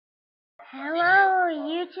Hello,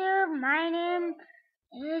 YouTube. My name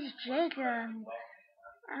is Jacob.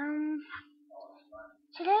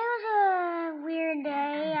 Today was a weird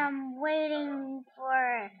day. I'm waiting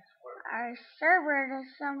for our server to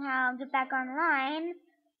somehow get back online.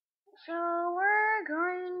 So we're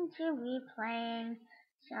going to be playing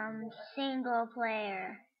some single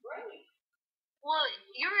player. Well,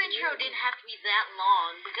 your intro didn't have to be that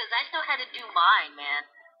long because I still had to do mine, man.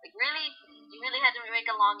 Like, really? You really had to make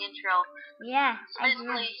a long intro? Yeah. So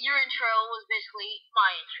basically, your intro was basically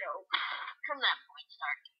my intro. From that point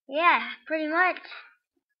start. Yeah, pretty much.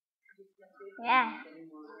 Yeah.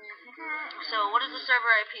 So, what is the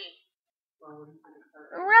server IP?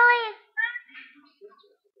 Really?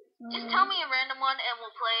 Just tell me a random one and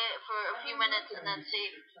we'll play it for a few minutes and then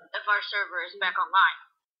see if our server is back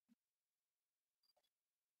online.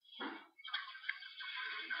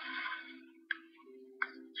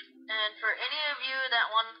 And for any of you that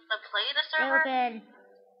want to play the server,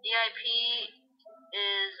 the IP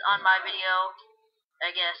is on my video,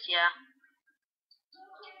 I guess, yeah.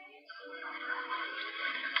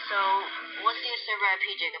 So, what's the server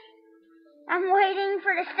IP, Jacob? I'm waiting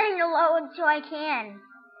for this thing to load so I can.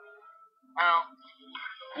 Oh.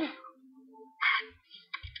 For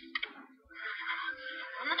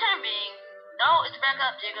the time being, no, it's back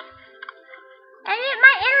up, Jacob. And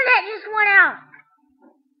my internet just went out.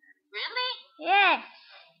 Really? Yes.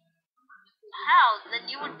 How? Then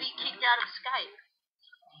you would be kicked out of Skype.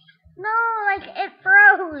 No, like it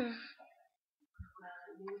froze.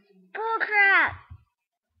 Bull crap.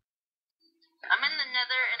 I'm in the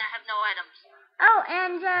nether and I have no items. Oh,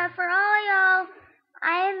 and for all y'all,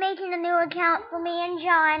 I am making a new account for me and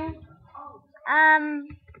John.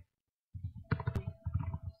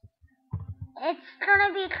 It's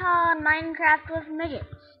gonna be called Minecraft with Midgets.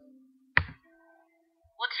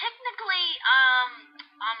 Well, technically, I'm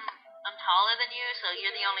taller than you, so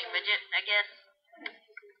you're the only midget, I guess.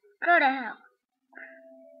 Go to hell.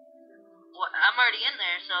 Well, I'm already in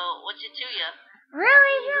there, so what's it to you?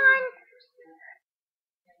 Really, John?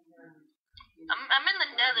 I'm in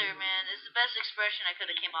the nether, man. It's the best expression I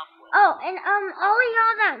could have came up with. Oh, and all of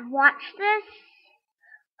y'all that watch this,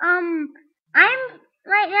 I'm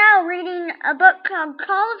right now reading a book called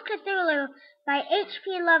Call of Cthulhu by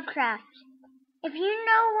H.P. Lovecraft. If you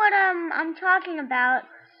know what I'm talking about,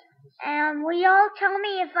 will y'all tell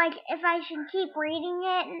me if I should keep reading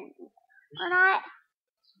it or not?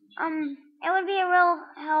 It would be a real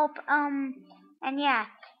help. And yeah,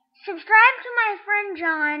 subscribe to my friend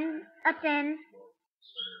John Athin.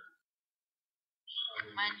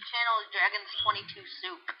 My channel is Dragons22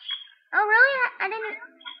 Soup. Oh really?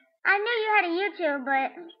 I knew you had a YouTube, but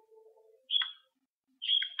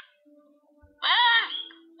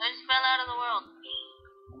I just fell out of the world.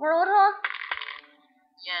 World hole?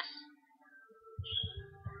 Yes.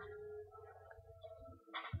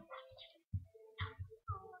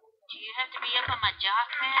 Do you have to be up on my jock,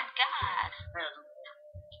 man? God.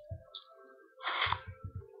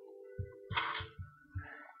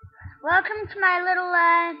 Welcome to my little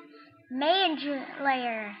mage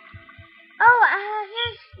lair. Oh,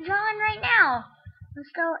 here's John right now. Let's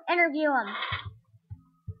go interview him.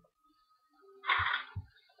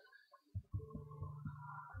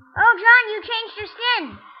 Oh, John, you changed your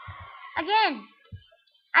skin. Again.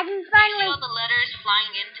 I can finally... You see all the letters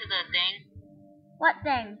flying into the thing? What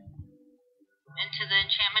thing? Into the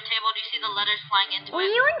enchantment table. Do you see the letters flying into it? Will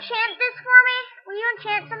you enchant this for me? Will you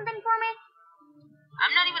enchant something for me?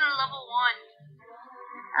 I'm not even a level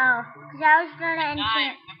 1. Oh, because I was going to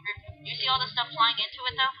enchant... Remember? You see all the stuff flying into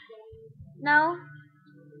it, though? No.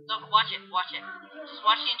 Look, watch it. Just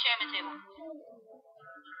watch the enchantment table.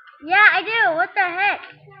 Yeah, I do. What the heck?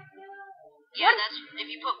 Yeah, that's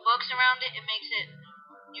if you put books around it, it makes it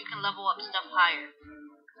you can level up stuff higher.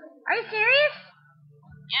 Are you serious?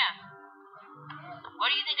 Yeah.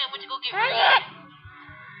 Why do you think I went to go get Dang rid of it! it?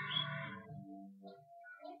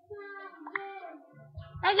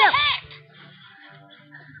 Thank What you. the heck?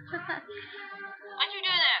 Why'd you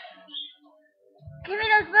do that? Give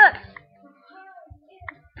me those books.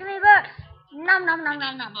 Give me books. Nom nom nom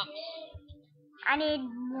nom nom. Books. I need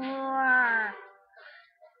more.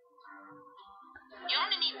 You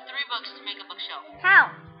only need 3 books to make a bookshelf. How?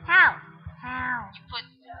 You put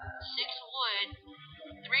 6 wood,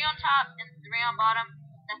 3 on top and 3 on bottom,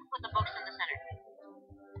 then put the books in the center.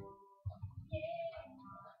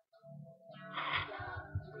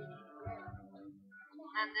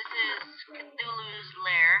 And this is Cthulhu's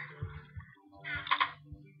lair.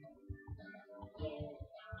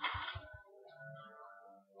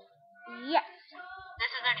 Yes.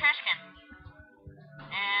 This is our trash can.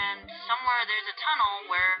 And somewhere there's a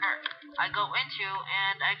tunnel where I go into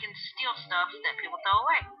and I can steal stuff that people throw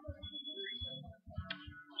away.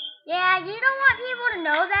 Yeah, you don't want people to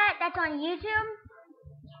know that. That's on YouTube.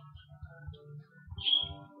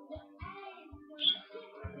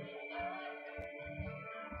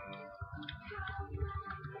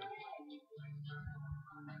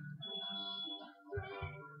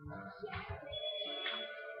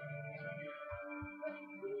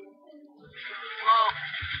 Well,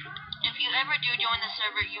 if you ever do join the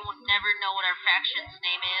server, you will never know what our faction's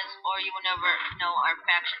name is, or you will never know our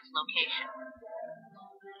faction's location.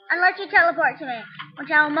 Unless you teleport to me,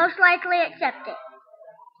 which I will most likely accept it.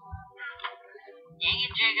 Dang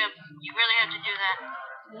it, Jacob. You really have to do that.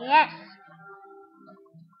 Yes.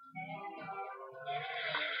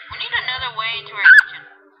 We need another way into our kitchen.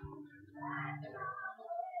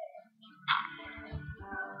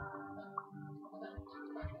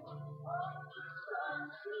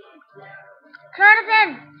 Jonathan!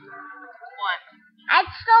 What? I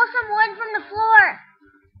stole some wood from the floor.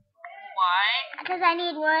 Why? Because I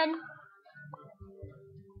need wood.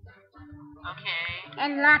 Okay.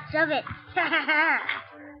 And lots of it. Teehee,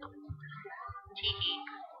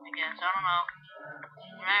 I guess. I don't know.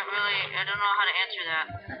 I don't know how to answer that.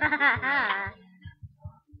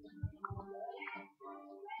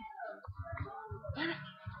 Damn it.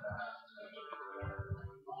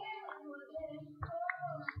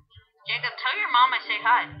 Jacob, tell your mom I say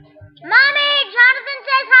hi. Mommy, Jonathan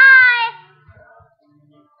says hi.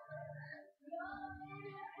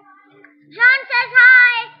 John says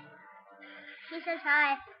hi. He says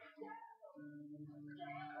hi.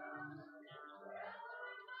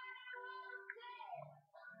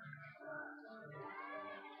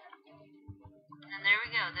 And there we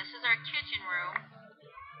go. This is our kitchen room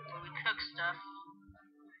where we cook stuff.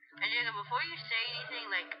 And Jacob, before you say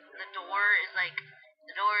anything, like the door is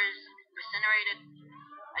incinerated.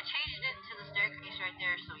 I changed it to the staircase right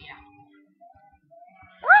there, so yeah.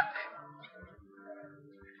 What?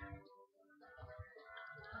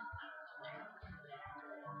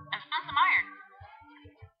 I found some iron.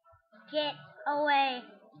 Get away.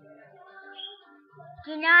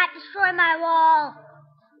 Do not destroy my wall.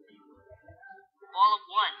 Wall of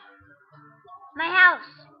what? My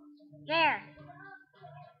house. There.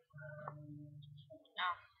 No.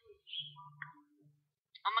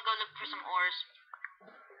 I'm gonna go look for some ores.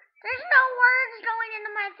 There's no words going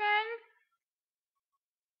into my thing.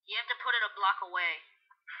 You have to put it a block away.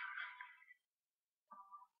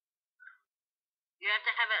 You have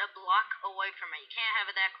to have it a block away from it. You can't have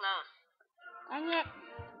it that close. Dang it.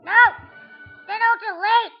 No! Then it'll too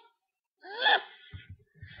late.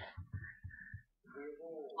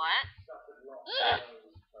 What?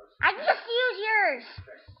 I just use yours.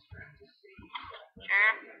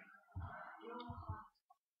 Sure.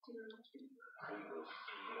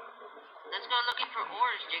 Let's go looking for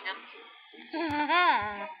ores, Jacob.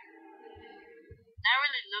 Not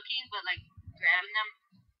really looking, but like grabbing them.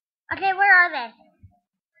 Okay, where are they?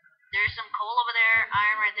 There's some coal over there,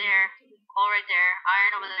 iron right there, coal right there,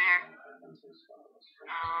 iron over there.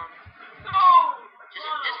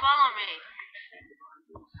 Just follow me.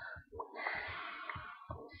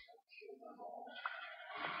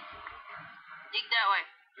 Dig that way.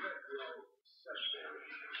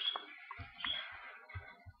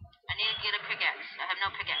 I need to get a pickaxe. I have no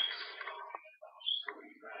pickaxe.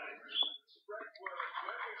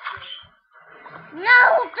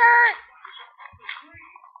 No, dirt!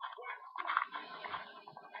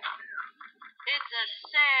 It's a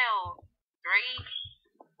sale.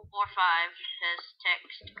 345 says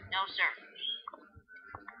text. No, sir.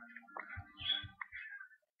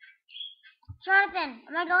 Jonathan,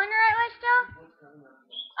 am I going the right way still?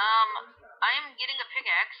 I am getting a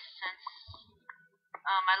pickaxe since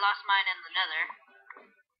I lost mine in the nether.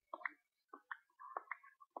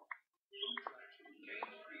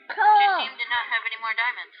 Coal! You seem to not have any more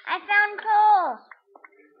diamonds. I found coal.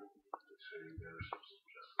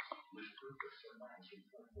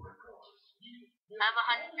 I have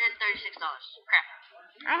 $136. Crap.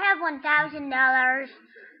 I have $1,000.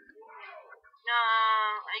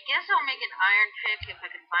 I guess I'll make an iron pick if I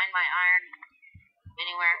can find my iron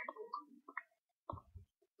anywhere.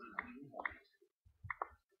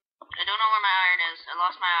 I don't know where my iron is. I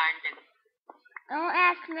lost my iron pick. Don't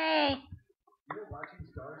ask me.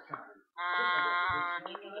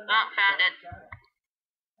 Found it.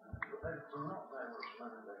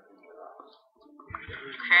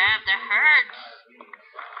 Crap, that hurts.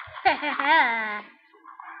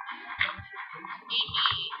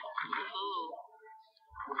 Ooh.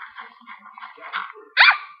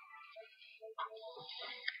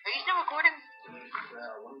 Are you still recording?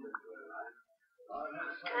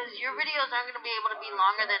 Because your videos aren't going to be able to be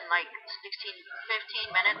longer than like 15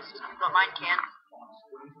 minutes, but mine can.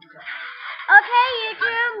 Okay,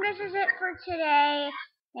 YouTube, this is it for today,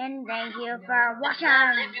 and thank you for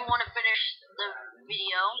watching. If you want to finish the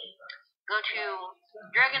video, go to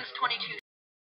Dragons22